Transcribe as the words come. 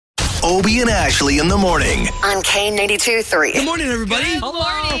Obie and Ashley in the morning. On K82-3. Good morning, everybody. Good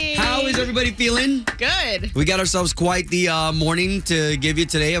morning. How is everybody feeling? Good. We got ourselves quite the morning to give you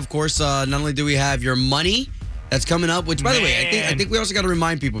today. Of course, not only do we have your money that's coming up, which, by the way, I think we also got to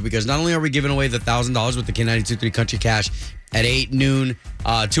remind people, because not only are we giving away the $1,000 with the K92-3 Country Cash at 8, noon,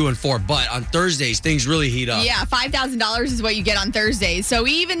 2, and 4, but on Thursdays, things really heat up. Yeah, $5,000 is what you get on Thursdays. So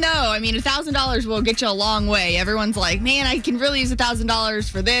even though, $1,000 will get you a long way. Everyone's like, man, I can really use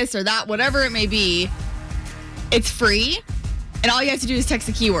 $1,000 for this or that, whatever it may be. It's free. And all you have to do is text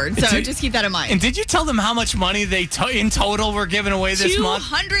the keyword. So just keep that in mind. And did you tell them how much money they in total were giving away this month?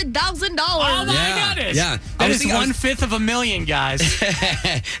 $200,000. Oh, my goodness. Yeah. That is 1/5 of a million, guys.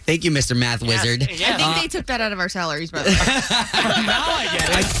 Thank you, Mr. Math Wizard. Yeah. I think they took that out of our salaries, by the way. Now I get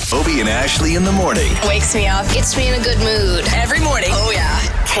it. Obie and Ashley in the morning. Wakes me up. Gets me in a good mood. Every morning. Oh, yeah.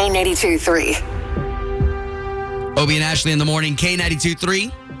 K82-3. Obie and Ashley in the morning,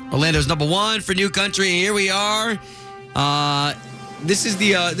 K92-3. Orlando's number one for New Country. Here we are. This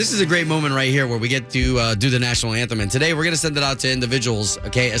is a great moment right here where we get to do the national anthem. And today we're going to send it out to individuals,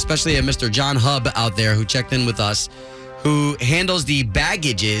 okay, especially a Mr. John Hub out there who checked in with us, who handles the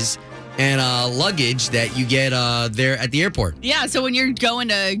baggages and luggage that you get there at the airport. Yeah, so when you're going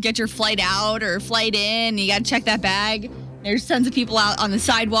to get your flight out or flight in, you got to check that bag. There's tons of people out on the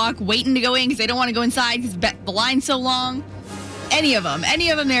sidewalk waiting to go in because they don't want to go inside because the line's so long. Any of them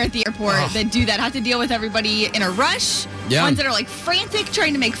there at the airport that do that have to deal with everybody in a rush. Yeah. Ones that are like frantic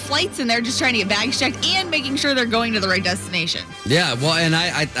trying to make flights, and they're just trying to get bags checked and making sure they're going to the right destination. Yeah, well, and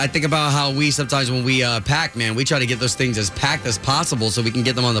I think about how we sometimes when we pack, man, we try to get those things as packed as possible so we can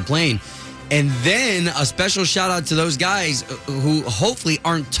get them on the plane. And then a special shout out to those guys who hopefully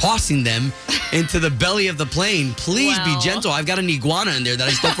aren't tossing them into the belly of the plane. Please be gentle. I've got an iguana in there that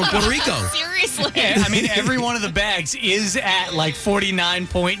I stole from Puerto Rico. Seriously. Every one of the bags is at like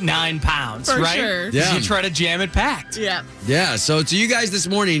 49.9 pounds, For right? sure. Yeah. You try to jam it packed. Yeah. Yeah, so to you guys this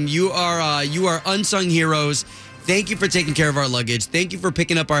morning, you are unsung heroes. Thank you for taking care of our luggage. Thank you for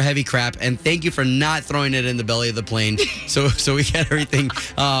picking up our heavy crap. And thank you for not throwing it in the belly of the plane so we get everything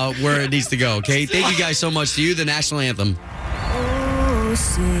where it needs to go, okay? Thank you guys so much. To you, the national anthem. Oh,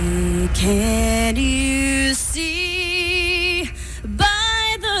 say, can you see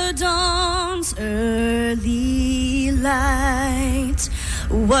by the dawn's early light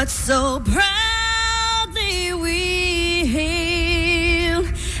what so proudly we hailed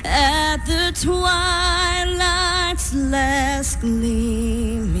at the twilight's last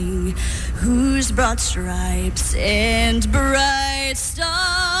gleaming, whose broad stripes and bright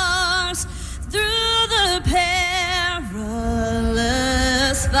stars through the perilous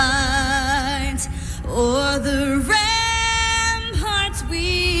fight o'er the ramparts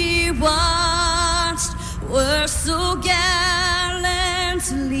we watched were so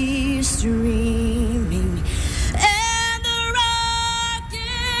gallantly streaming, and the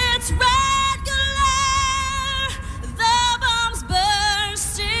rockets' red glare, the bombs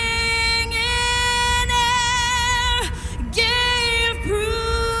bursting in air, gave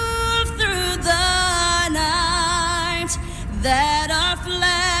proof through the night that our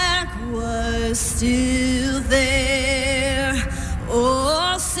flag was still there.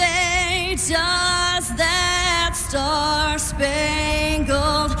 Oh, say, does that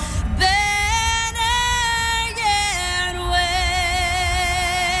star-spangled banner yet wave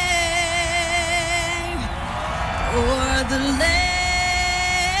o'er the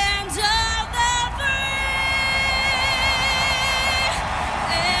land of the free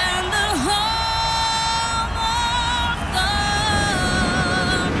and the home of the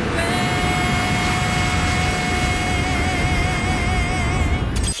brave?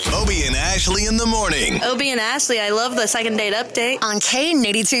 Obie and Ashley in the morning. Obie and Ashley, I love the second date update. On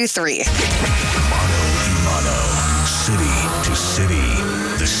K82-3. Mono, city to city,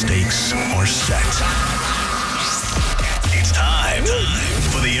 the stakes are set. It's time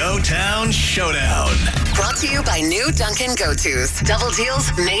for the O-Town Showdown. Brought to you by new Dunkin' Go-Tos. Double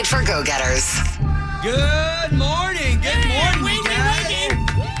deals made for go-getters. Good morning. Good morning, guys.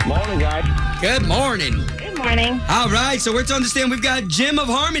 Morning, guys. Good morning. Good morning. All right, so we're to understand we've got Jim of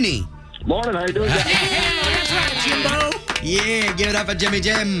Harmony. Morning, how you doing, guys? That's right, Jimbo. Yeah, give it up for Jimmy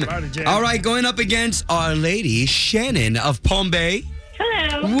Jim. Morning, Jim. All right, going up against Our Lady Shannon of Palm Bay.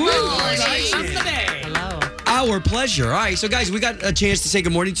 Hello. Woo! Hello. Our pleasure. All right, so guys, we got a chance to say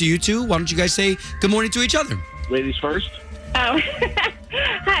good morning to you two. Why don't you guys say good morning to each other? Ladies first. Oh,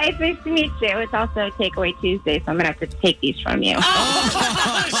 hi, it's nice to meet you. It's also Takeaway Tuesday, so I'm going to have to take these from you.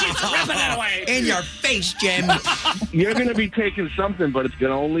 Oh, she's Ripping it away. In your face, Jim. You're going to be taking something, but it's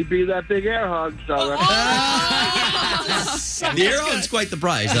going to only be that big air hug. So The air hug's quite the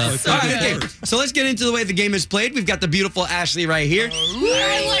prize. All right, okay. So let's get into the way the game is played. We've got the beautiful Ashley right here.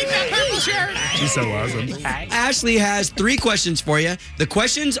 I like that purple shirt. She's so awesome. Ashley has 3 questions for you. The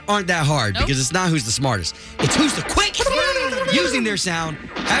questions aren't that hard because it's not who's the smartest. It's who's the quickest, using their sound,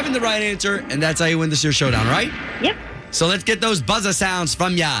 having the right answer, and that's how you win this year's showdown, right? Yep. So let's get those buzzer sounds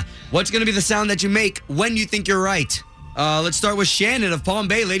from ya. What's going to be the sound that you make when you think you're right? Let's start with Shannon of Palm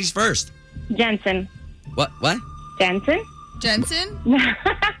Bay. Ladies first. Jensen. What? Jensen? Jensen?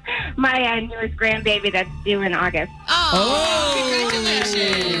 My newest grandbaby that's due in August. Oh,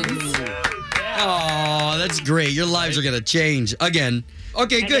 congratulations. Oh, that's great. Your lives are going to change again.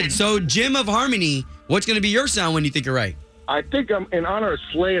 Okay, good. Again. So Jim of Harmony, what's going to be your sound when you think you're right? I think I'm, in honor of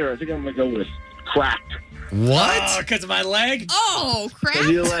Slater, I think I'm going to go with cracked. What? Because of my leg? Oh, crap. Give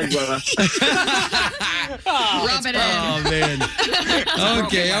you a leg, brother. Rub it in. Oh, man.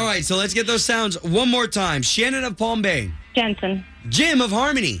 Okay, all right. So let's get those sounds one more time. Shannon of Palm Bay. Jensen. Jim of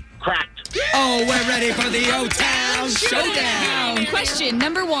Harmony. Cracked. Oh, we're ready for the O-Town Showdown. Question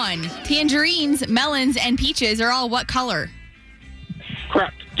number 1. Tangerines, melons, and peaches are all what color?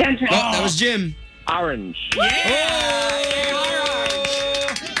 Cracked. Jensen. Oh, that was Jim. Orange.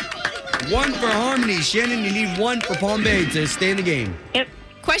 One for Harmony. Shannon, you need 1 for Palm Bay to stay in the game. Yep.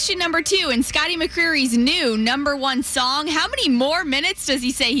 Question number 2. In Scotty McCreery's new number 1 song, how many more minutes does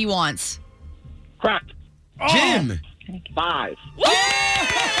he say he wants? Cracked. Jim. 5.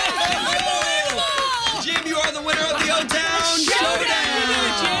 Jim, you are the winner of the O-Town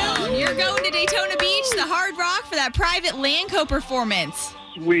Showdown. You're going to Daytona Beach, the Hard Rock, for that private Lanco performance.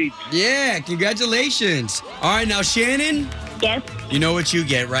 Sweet. Yeah, congratulations. All right, now, Shannon, Yes. you know what you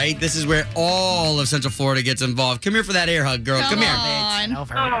get, right? This is where all of Central Florida gets involved. Come here for that air hug, girl. Come here. on.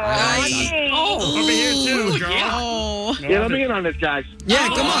 Over here, too, girl. Oh. Yeah, let me in on this, guys. Yeah,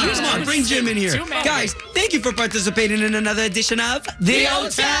 come on. Bring Jim in here. Too many. Guys, thank you for participating in another edition of the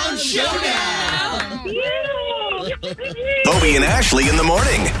O-Town Showdown. Obie and Ashley in the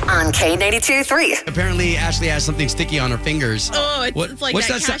morning. On K82-3. Apparently, Ashley has something sticky on her fingers. Oh, it's like what's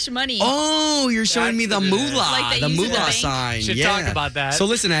that si- cash money. Oh, you're showing me the That's what it is. moolah, Like they the use in the moolah bank. sign. Should yeah. talk about that. So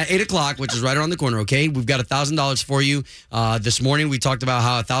listen, at 8 o'clock, which is right around the corner, okay, we've got $1,000 for you. This morning, we talked about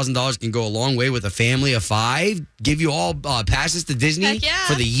how $1,000 can go a long way with a family of 5. Give you all passes to Disney Heck yeah.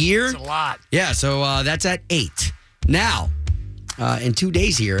 for the year. It's a lot. Yeah, so that's at 8. Now, in 2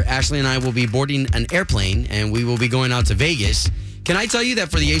 days here, Ashley and I will be boarding an airplane, and we will be going out to Vegas. Can I tell you that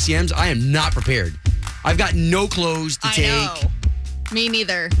for the ACMs, I am not prepared. I've got no clothes to take. I know. Me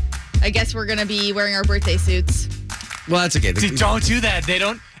neither. I guess we're going to be wearing our birthday suits. Well, that's okay. Dude, don't do that. They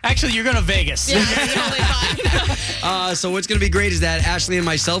don't. Actually, you're going to Vegas. Yeah, that's totally fine. So what's going to be great is that Ashley and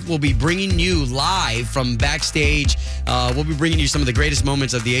myself will be bringing you live from backstage. We'll be bringing you some of the greatest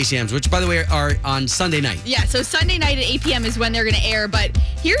moments of the ACMs, which, by the way, are on Sunday night. Yeah, so Sunday night at 8 p.m. is when they're going to air. But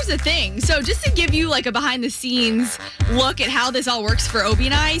here's the thing. So just to give you like a behind-the-scenes look at how this all works for Obie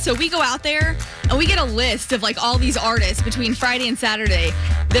and I, so we go out there and we get a list of like all these artists between Friday and Saturday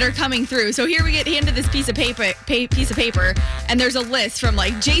that are coming through. So here we get handed this piece of paper, and there's a list from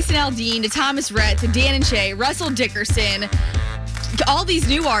like Jason Aldean to Thomas Rhett to Dan and Shay, Russell Dickerson, all these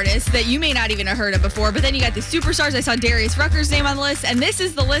new artists that you may not even have heard of before. But then you got the superstars. I saw Darius Rucker's name on the list. And this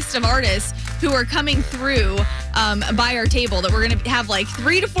is the list of artists who are coming through by our table that we're going to have like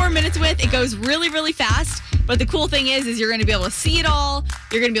 3 to 4 minutes with. It goes really, really fast. But the cool thing is you're going to be able to see it all.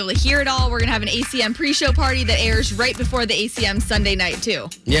 You're going to be able to hear it all. We're going to have an ACM pre-show party that airs right before the ACM Sunday night, too.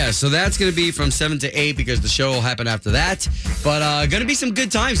 Yeah, so that's going to be from 7 to 8 because the show will happen after that. But going to be some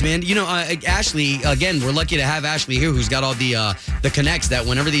good times, man. You know, Ashley, again, we're lucky to have Ashley here who's got all the connects that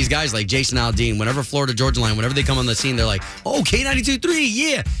whenever these guys like Jason Aldean, whenever Florida Georgia Line, whenever they come on the scene, they're like, oh, K92.3,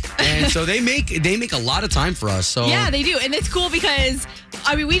 yeah. And so they make a lot of time for us. So Yeah, they do. And it's cool because,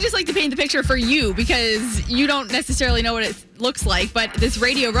 I mean, we just like to paint the picture for you because you don't necessarily know what it looks like. But this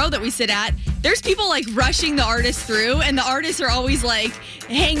Radio Row that we sit at, there's people like rushing the artists through. And the artists are always like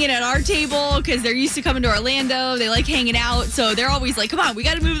hanging at our table because they're used to coming to Orlando. They like hanging out. So they're always like, come on, we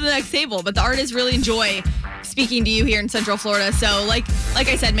got to move to the next table. But the artists really enjoy speaking to you here in Central Florida. So like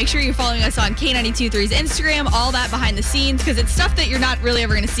I said, make sure you're following us on K92.3's Instagram, all that behind the scenes, because it's stuff that you're not really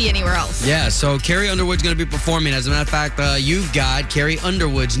ever going to see anywhere else. Yeah, so Carrie Underwood's going to be performing. As a matter of fact, you've got Carrie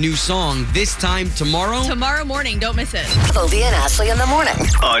Underwood's new song this time tomorrow. Tomorrow morning, don't miss it. Obie and Ashley in the morning.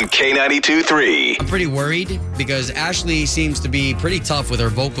 On K92.3. I'm pretty worried because Ashley seems to be pretty tough with her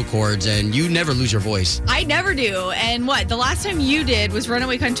vocal cords, and you never lose your voice. I never do. And what? The last time you did was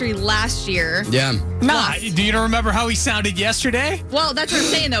Runaway Country last year. Yeah. Nah, Do you remember how he sounded yesterday? Well, that's what I'm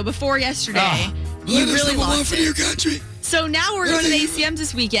saying, though. Before yesterday, you Olando's really number one lost for it. New Country. So now we're going to the ACMs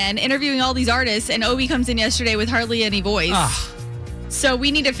this weekend, interviewing all these artists, and Obi comes in yesterday with hardly any voice. So we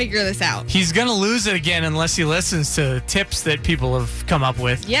need to figure this out. He's going to lose it again unless he listens to tips that people have come up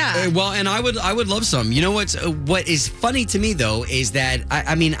with. Yeah. Well, and I would love some. You know what is funny to me though is that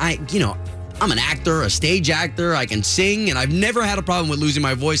I'm an actor, a stage actor. I can sing, and I've never had a problem with losing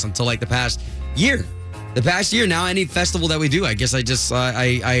my voice until like the past year. The past year, now any festival that we do, I guess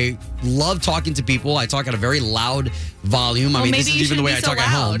I love talking to people. I talk at a very loud volume. Well, I mean, maybe this you is even the shouldn't way be I so talk at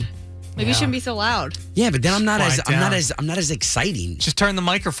home. loud. Maybe you shouldn't be so loud. Yeah, but then I'm not Quiet as down. exciting. Just turn the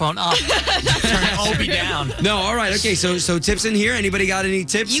microphone up. Turn Obi down. No, all right, okay. So tips in here. Anybody got any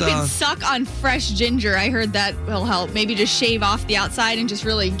tips? You can suck on fresh ginger. I heard that will help. Maybe just shave off the outside and just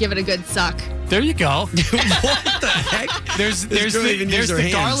really give it a good suck. There you go. What the heck? There's girl even used her the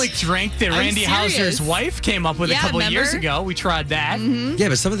hands. garlic drink that I'm Randy serious. Houser's wife came up with a Yeah, couple remember? years ago. We tried that. Yeah,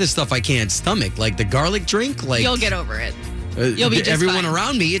 but some of this stuff I can't stomach, like the garlic drink. Like You'll get over it. You'll be just everyone fine.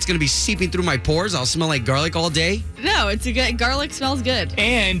 around me. It's gonna be seeping through my pores. I'll smell like garlic all day. No, it's a good. Garlic smells good.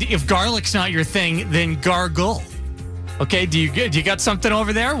 And if garlic's not your thing, then gargle. Okay, do you got something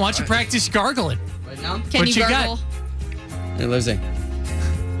over there? Why don't you practice gargling? Right now, Can What you you got? gargle? hey, Lizzie.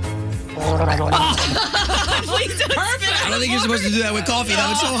 Please don't I don't think you're supposed to do that with coffee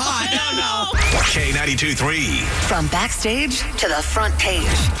though. It's so hot. K92.3. From backstage to the front page,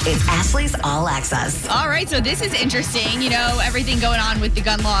 it's Ashley's All Access. All right, so this is interesting. You know, everything going on with the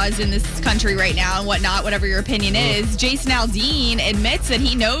gun laws in this country right now and whatnot, whatever your opinion is. Jason Aldean admits that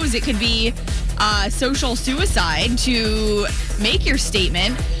he knows it could be social suicide to make your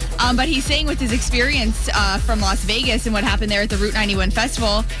statement. But he's saying with his experience from Las Vegas and what happened there at the Route 91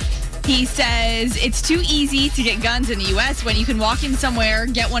 Festival, he says it's too easy to get guns in the U.S. when you can walk in somewhere,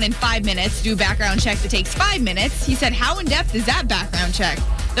 get one in 5 minutes, do a background check that takes 5 minutes. He said, how in-depth is that background check?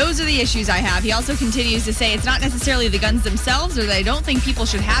 Those are the issues I have. He also continues to say it's not necessarily the guns themselves or that I don't think people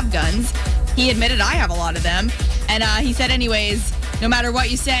should have guns. He admitted I have a lot of them. And he said, anyways, no matter what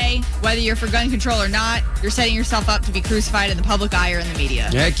you say, whether you're for gun control or not, you're setting yourself up to be crucified in the public eye or in the media.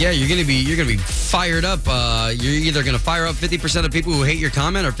 Heck yeah, you're gonna be fired up. You're either gonna fire up 50% of people who hate your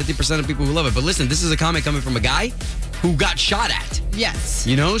comment or 50% of people who love it. But listen, this is a comment coming from a guy who got shot at. Yes.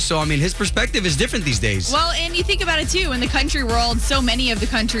 You know, so I mean, his perspective is different these days. Well, and you think about it too, in the country world, so many of the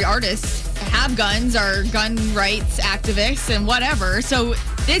country artists have guns, are gun rights activists and whatever. So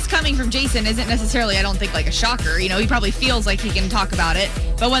this coming from Jason isn't necessarily, I don't think, like a shocker. You know, he probably feels like he can talk about it.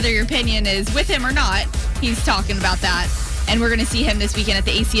 But whether your opinion is with him or not, he's talking about that. And we're going to see him this weekend at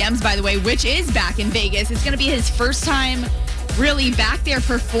the ACMs, by the way, which is back in Vegas. It's going to be his first time really back there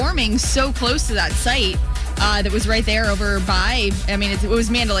performing so close to that site. That was right there over by, I mean, it was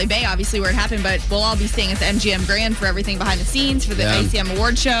Mandalay Bay, obviously, where it happened, but we'll all be staying at the MGM Grand for everything behind the scenes for the ACM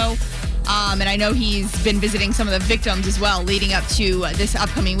Award Show. And I know he's been visiting some of the victims as well leading up to this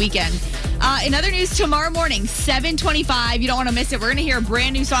upcoming weekend. In other news, tomorrow morning, 7:25, you don't want to miss it. We're going to hear a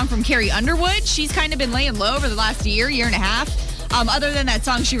brand new song from Carrie Underwood. She's kind of been laying low over the last year and a half. Other than that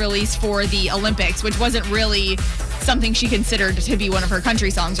song she released for the Olympics, which wasn't really something she considered to be one of her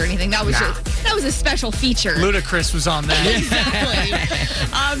country songs or anything. That was that was a special feature. Ludacris was on that. Exactly.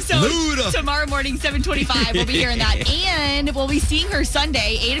 So tomorrow morning, 7:25, we'll be hearing that. And we'll be seeing her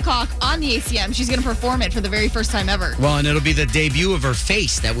Sunday, 8 o'clock on the ACM. She's going to perform it for the very first time ever. Well, and it'll be the debut of her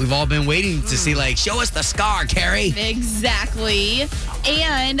face that we've all been waiting to see. Like, show us the scar, Carrie. Exactly.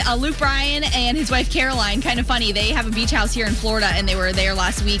 And Luke Bryan and his wife Caroline, kind of funny. They have a beach house here in Florida, and they were there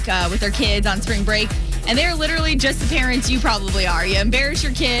last week with their kids on spring break. And they're literally just the parents you probably are. You embarrass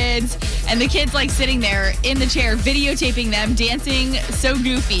your kids, and the kid's like sitting there in the chair, videotaping them dancing so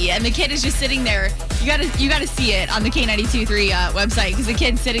goofy, and the kid is just sitting there. You gotta see it on the K92.3 website because the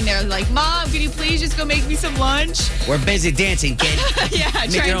kid's sitting there like, Mom, can you please just go make me some lunch? We're busy dancing, kid. Yeah,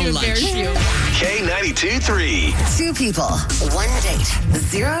 Make trying your to own lunch. embarrass you. K92.3. 2 people, 1 date,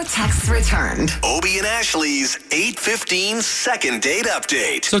 0 texts returned. Obie and Ashley's 8:15 second date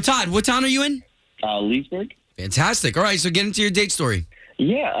update. So, Todd, what town are you in? Leesburg? Fantastic. All right, so get into your date story.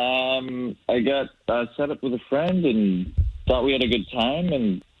 Yeah, I got set up with a friend and thought we had a good time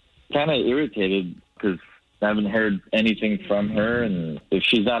and kind of irritated because I haven't heard anything from her. And if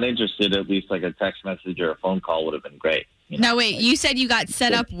she's not interested, at least like a text message or a phone call would have been great. You know? Now, wait, you said you got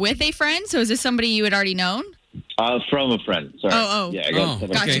set up with a friend? So is this somebody you had already known? From a friend. Sorry. Oh. Yeah, I got set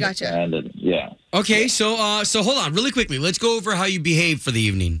up with a Gotcha. friend and, yeah. Okay, so hold on really quickly. Let's go over how you behaved for the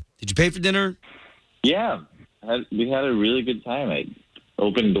evening. Did you pay for dinner? Yeah, we had a really good time. I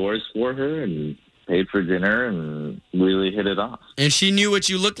opened doors for her and paid for dinner and really hit it off. And she knew what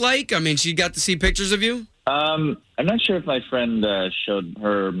you looked like? I mean, she got to see pictures of you? I'm not sure if my friend showed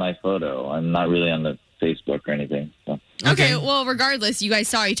her my photo. I'm not really on the Facebook or anything. So. Okay, well, regardless, you guys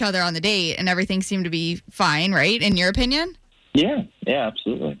saw each other on the date and everything seemed to be fine, right? In your opinion? Yeah,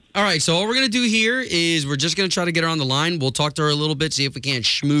 absolutely. All right, so all we're going to do here is we're just going to try to get her on the line. We'll talk to her a little bit, see if we can't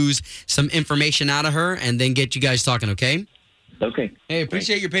schmooze some information out of her, and then get you guys talking, okay? Okay. Hey,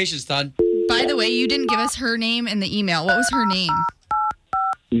 appreciate your patience, Todd. By the way, you didn't give us her name in the email. What was her name?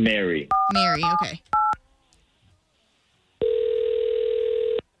 Mary. Mary, okay.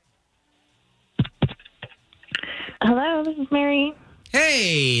 Hello, this is Mary.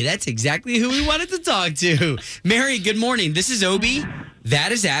 Hey, that's exactly who we wanted to talk to. Mary, good morning. This is Obi.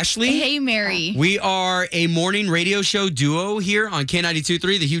 That is Ashley. Hey, Mary. We are a morning radio show duo here on K92.3,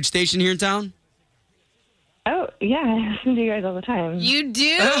 the huge station here in town. Oh, yeah, I listen to you guys all the time. You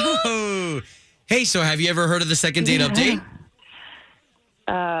do? Oh. Hey, so have you ever heard of the second date update?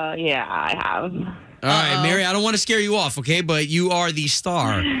 Yeah, I have. All right, Mary, I don't want to scare you off, okay? But you are the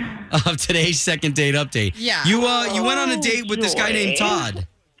star of today's second date update. Yeah. You went on a date with this guy named joy. Todd.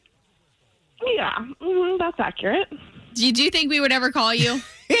 Yeah, that's accurate. Did you think we would ever call you?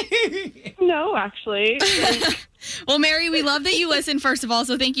 No, actually. Well, Mary, we love that you listen, first of all,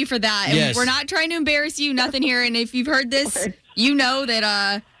 so thank you for that. And Yes. we're not trying to embarrass you, nothing here. And if you've heard this, you know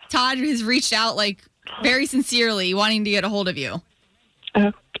that Todd has reached out, like, very sincerely, wanting to get a hold of you.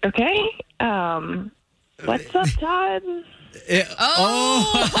 Okay. What's up, Todd?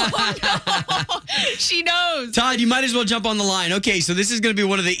 Oh, no. She knows. Todd, you might as well jump on the line. Okay, so this is going to be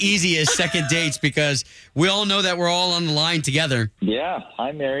one of the easiest second dates because we all know that we're all on the line together. Yeah.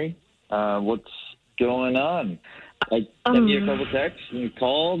 Hi, Mary. What's going on? I sent you a couple texts and you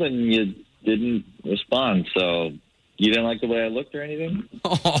called and you didn't respond. So you didn't like the way I looked or anything?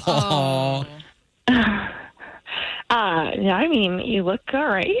 Oh. Yeah, I mean, you look all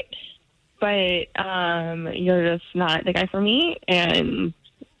right, but you're just not the guy for me, and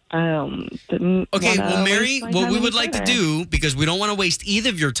didn't. Okay, wanna well, Mary, waste my what time we any would like to further. do, because we don't want to waste either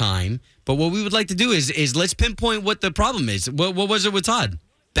of your time, but what we would like to do is let's pinpoint what the problem is. What was it with Todd?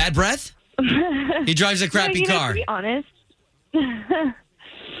 Bad breath? He drives a crappy No, car. To be honest,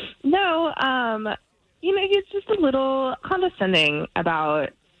 no. He's just a little condescending about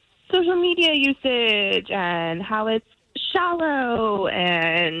social media usage and how it's shallow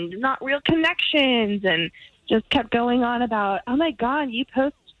and not real connections, and just kept going on about, oh my God, you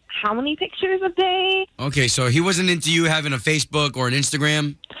post how many pictures a day? Okay, so he wasn't into you having a Facebook or an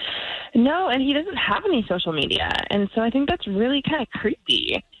Instagram? No, and he doesn't have any social media. And so I think that's really kind of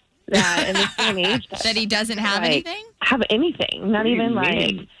creepy that in this day and age That he doesn't have like, anything? have anything, not What do you even like,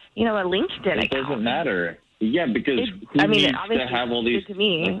 mean? a LinkedIn It account. doesn't matter. Yeah, because who I mean, needs obviously to have all it's these good to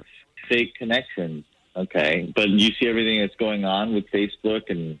me. like, fake connections? Okay, but you see everything that's going on with Facebook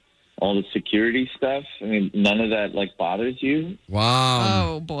and all the security stuff. I mean, none of that like bothers you.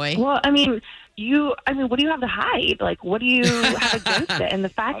 Wow. Oh, boy. Well, I mean, what do you have to hide? Like, what do you have against it? And the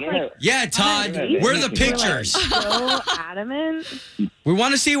fact, I don't like, know. Yeah, Todd, Okay. where are the You're pictures? so adamant. We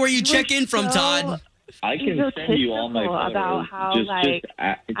want to see where you check in from, so- Todd. I can send you all my egotistical photos. about how, just, like,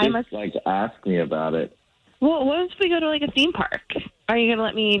 I must- ask me about it. Well, what if we go to like a theme park? Are you gonna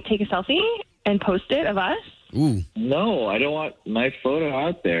let me take a selfie and post it of us? Ooh. No, I don't want my photo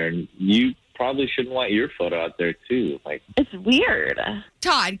out there. And you probably shouldn't want your photo out there too. Like, It's weird.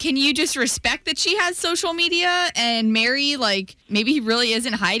 Todd, can you just respect that she has social media and Mary, like, maybe he really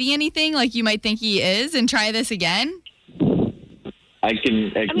isn't hiding anything like you might think he is, and try this again? I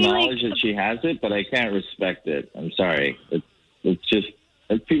can acknowledge like- that she has it, but I can't respect it. I'm sorry. It's just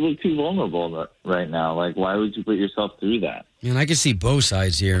people are too vulnerable right now. Like, why would you put yourself through that? Man, I can see both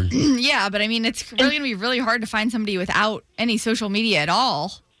sides here. Yeah, but I mean, it's really going to be really hard to find somebody without any social media at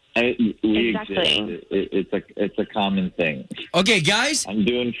all. We Exactly. exist. It's a common thing. Okay, guys, I'm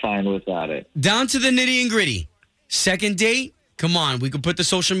doing fine without it. down to the nitty and gritty. Second date? Come on, we can put the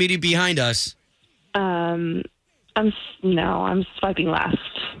social media behind us. I'm swiping left.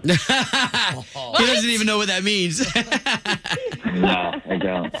 He doesn't even know what that means. No, I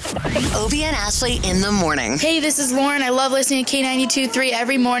don't. Obie and Ashley in the morning. Hey, this is Lauren. I love listening to K92.3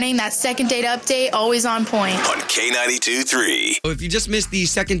 every morning. That second date update, always on point. On K92.3. If you just missed the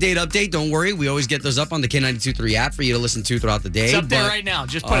second date update, don't worry. We always get those up on the K92.3 app for you to listen to throughout the day. It's up there But, right now.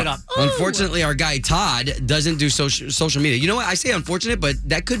 Just put it up. Unfortunately, our guy Todd doesn't do social media. You know what? I say unfortunate, but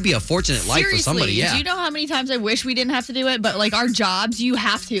that could be a fortunate life Seriously, for somebody. Yeah. do you know how many times I wish we didn't have to do it? But like our jobs, you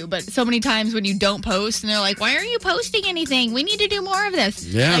have to. But so many times when you don't post, and they're like, "Why aren't you posting anything? We need to do more of this."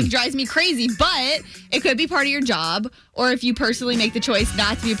 Yeah. Like drives me crazy. But it could be part of your job, or if you personally make the choice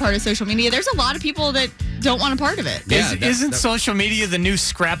not to be a part of social media. There's a lot of people that don't want a part of it. Yeah, Isn't social media the new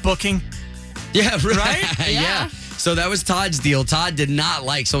scrapbooking? Yeah, Right? Yeah. So that was Todd's deal. Todd did not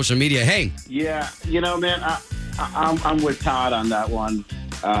like social media. Hey, Yeah, man, I'm with Todd on that one.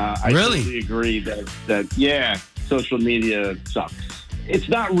 I Really? totally agree that social media sucks. It's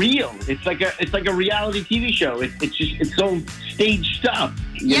not real. It's like a reality TV show. It's so staged stuff.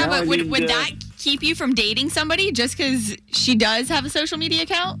 you Yeah, know? but I would mean, that keep you from dating somebody just because she does have a social media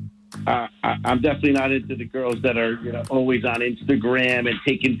account? I'm definitely not into the girls that are always on Instagram and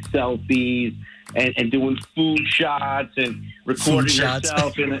taking selfies and doing food shots and recording shots.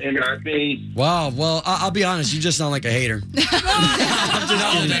 herself in her face. wow. Well, I'll be honest. You just sound like a hater.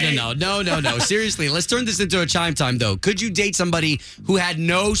 No. Seriously, let's turn this into a chime time, though. Could you date somebody who had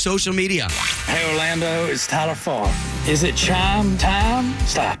no social media? Hey, Orlando, it's Tyler Farr. Is it chime time?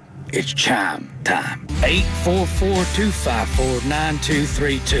 Stop. It's chime time.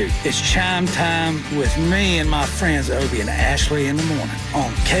 844-254-9232. It's chime time with me and my friends Obie and Ashley in the morning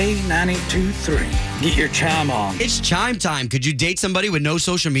on K92.3. Get your chime on. It's chime time. Could you date somebody with no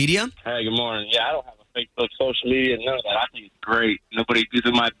social media? Hey, good morning. Yeah, I don't have a Facebook, social media, none of that. I think it's great. Nobody is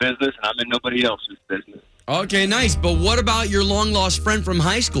in my business, and I'm in nobody else's business. Okay, nice. But what about your long-lost friend from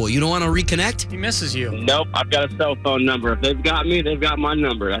high school? You don't want to reconnect? He misses you. Nope, I've got a cell phone number. If they've got me, they've got my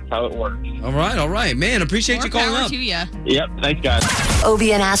number. That's how it works. All right. Man, appreciate More you calling power up. to ya. Yep, thanks, guys.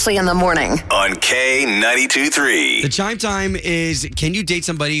 Obie and Ashley in the morning. On K92.3. The chime time is, can you date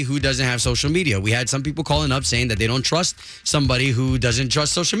somebody who doesn't have social media? We had some people calling up saying that they don't trust somebody who doesn't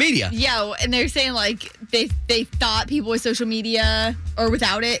trust social media. Yeah, and they're saying like they thought people with social media or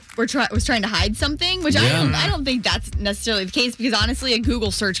without it was trying to hide something, which I don't think that's necessarily the case because honestly, a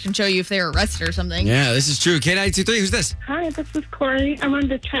Google search can show you if they were arrested or something. Yeah, this is true. K92.3, who's this? Hi, this is Corey. I wanted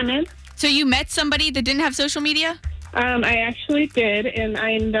to chime in. So you met somebody that didn't have social media? I actually did, and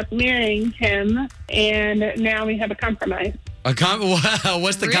I ended up marrying him, and now we have a compromise.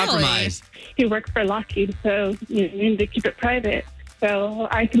 What's the Really? compromise? He works for Lockheed, so you need to keep it private. So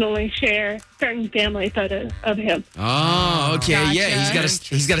I can only share certain family photos of him. Oh, okay. Gotcha. Yeah,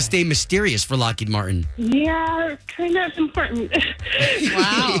 he's got to stay mysterious for Lockheed Martin. Yeah, kind of important.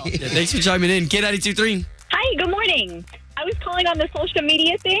 Wow. Yeah, thanks for chiming in. K92.3. Hi, good morning. I was calling on the social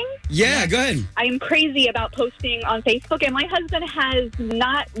media thing. Yeah, go ahead. I am crazy about posting on Facebook, and my husband has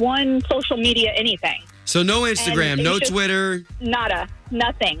not one social media anything. So no Instagram, And no it's just Twitter. Nada,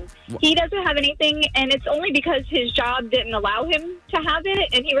 nothing. He doesn't have anything, and it's only because his job didn't allow him to have it,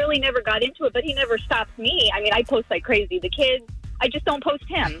 and he really never got into it, but he never stops me. I mean, I post like crazy. The kids, I just don't post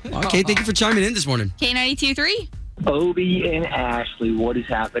him. Okay, thank you for chiming in this morning. K92.3. Obie and Ashley, what is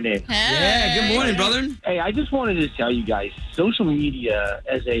happening? Yeah, good morning, brother. Hey, I just wanted to tell you guys, social media,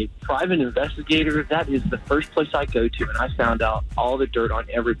 as a private investigator, that is the first place I go to, and I found out all the dirt on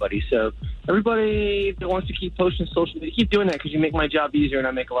everybody. So everybody that wants to keep posting social media, keep doing that because you make my job easier and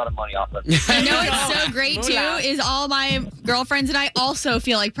I make a lot of money off of it. You know what's so great, too, is all my girlfriends and I also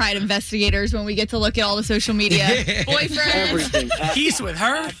feel like pride investigators when we get to look at all the social media. Boyfriends. Everything. He's with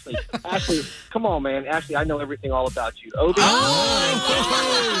her. Ashley, come on, man. Ashley, I know everything all about you. Obie.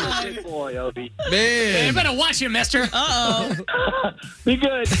 Good boy, Obie. You Man. better watch him, mister. Be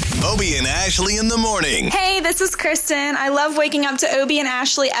good. Obie and Ashley in the morning. Hey, this is Kristen. I love waking up to Obie and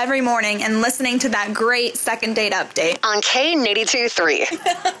Ashley every morning and listening to that great second date update. On K82 3.